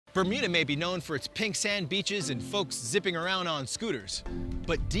Bermuda may be known for its pink sand beaches and folks zipping around on scooters,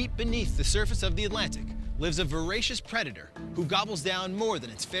 but deep beneath the surface of the Atlantic lives a voracious predator who gobbles down more than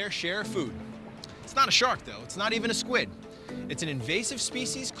its fair share of food. It's not a shark though, it's not even a squid. It's an invasive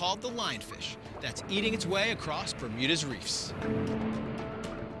species called the lionfish that's eating its way across Bermuda's reefs.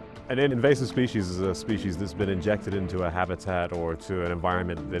 An invasive species is a species that's been injected into a habitat or to an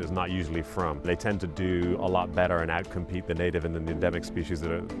environment that is not usually from. They tend to do a lot better and outcompete the native and the endemic species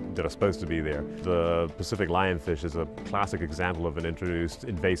that are supposed to be there. The Pacific lionfish is a classic example of an introduced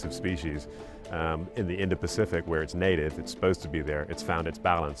invasive species. In the Indo-Pacific, where it's native, it's supposed to be there, it's found its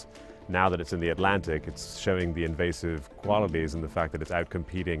balance. Now that it's in the Atlantic, it's showing the invasive qualities and the fact that it's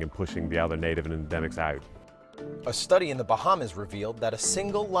outcompeting and pushing the other native and endemics out. A study in the Bahamas revealed that a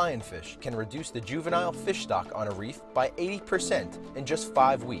single lionfish can reduce the juvenile fish stock on a reef by 80% in just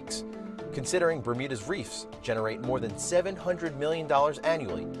 5 weeks. Considering Bermuda's reefs generate more than $700 million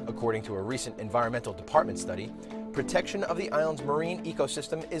annually, according to a recent environmental department study, protection of the island's marine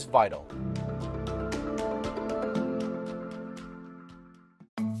ecosystem is vital.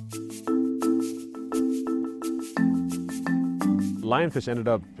 Lionfish ended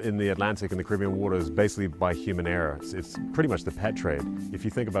up in the Atlantic and the Caribbean waters basically by human error. It's pretty much the pet trade. If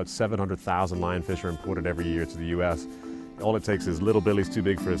you think about 700,000 lionfish are imported every year to the US, all it takes is little Billy's too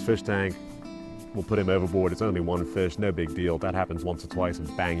big for his fish tank. We'll put him overboard. It's only one fish, no big deal. That happens once or twice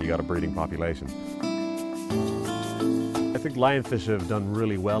and bang, you got a breeding population. I think lionfish have done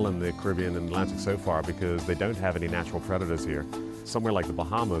really well in the Caribbean and Atlantic so far because they don't have any natural predators here. Somewhere like the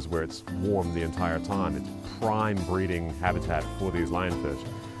Bahamas, where it's warm the entire time, it's prime breeding habitat for these lionfish.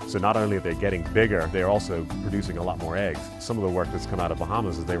 So not only are they getting bigger, they're also producing a lot more eggs. Some of the work that's come out of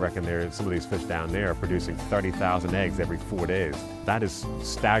Bahamas is they reckon some of these fish down there are producing 30,000 eggs every 4 days. That is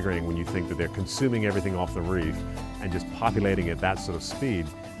staggering when you think that they're consuming everything off the reef and just populating at that sort of speed.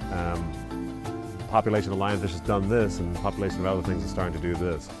 The population of lionfish has done this, and the population of other things is starting to do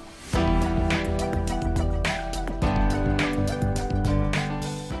this.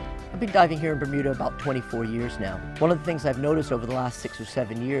 I've been diving here in Bermuda about 24 years now. One of the things I've noticed over the last 6 or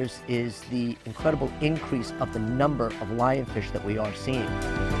 7 years is the incredible increase of the number of lionfish that we are seeing.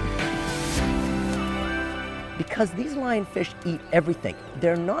 Because these lionfish eat everything.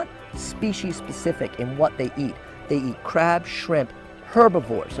 They're not species specific in what they eat. They eat crab, shrimp,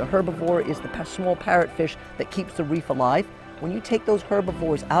 herbivores. A herbivore is the small parrotfish that keeps the reef alive. When you take those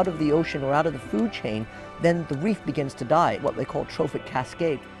herbivores out of the ocean or out of the food chain, then the reef begins to die, what they call trophic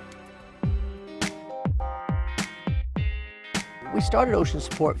cascade. We started Ocean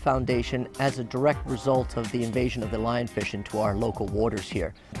Support Foundation as a direct result of the invasion of the lionfish into our local waters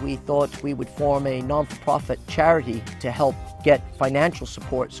here. We thought we would form a non-for-profit charity to help get financial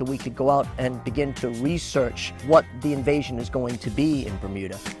support so we could go out and begin to research what the invasion is going to be in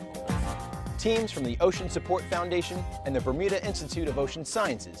Bermuda. Teams from the Ocean Support Foundation and the Bermuda Institute of Ocean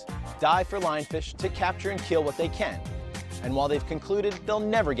Sciences dive for lionfish to capture and kill what they can. And while they've concluded they'll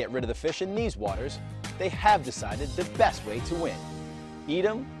never get rid of the fish in these waters, they have decided the best way to win. Eat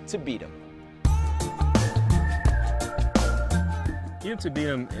 'em to beat 'em. Eat 'em to beat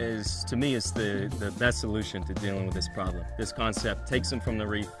 'em is, to me, is the best solution to dealing with this problem. This concept takes them from the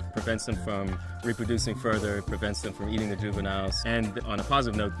reef, prevents them from reproducing further, prevents them from eating the juveniles, and on a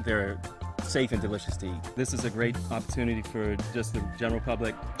positive note, they're safe and delicious to eat. This is a great opportunity for just the general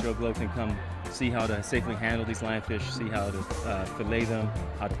public. Joe Blow can come see how to safely handle these lionfish, see how to fillet them,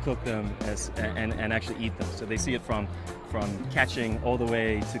 how to cook them, and actually eat them. So they see it from catching all the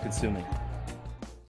way to consuming.